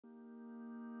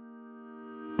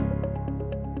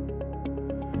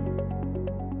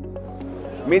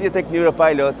MediaTek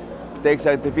NeuroPilot takes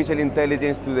artificial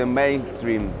intelligence to the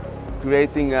mainstream,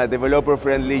 creating a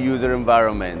developer-friendly user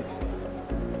environment.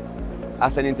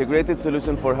 As an integrated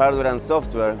solution for hardware and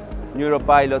software,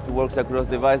 NeuroPilot works across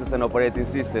devices and operating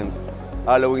systems,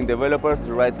 allowing developers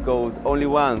to write code only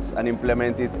once and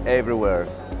implement it everywhere.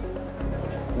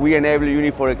 We enable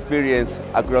uniform experience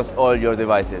across all your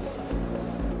devices.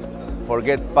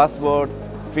 Forget passwords,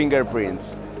 fingerprints.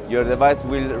 Your device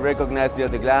will recognize you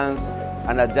at a glance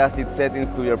and adjust its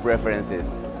settings to your preferences.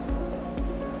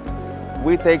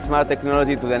 We take smart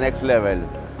technology to the next level,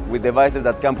 with devices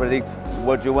that can predict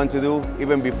what you want to do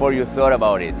even before you thought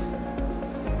about it.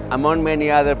 Among many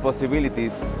other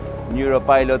possibilities,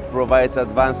 NeuroPilot provides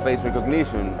advanced face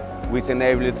recognition, which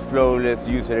enables flawless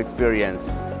user experience,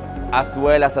 as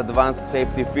well as advanced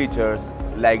safety features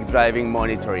like driving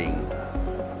monitoring.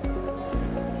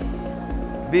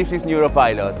 This is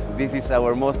NeuroPilot. This is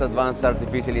our most advanced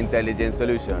artificial intelligence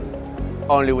solution,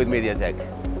 only with MediaTek.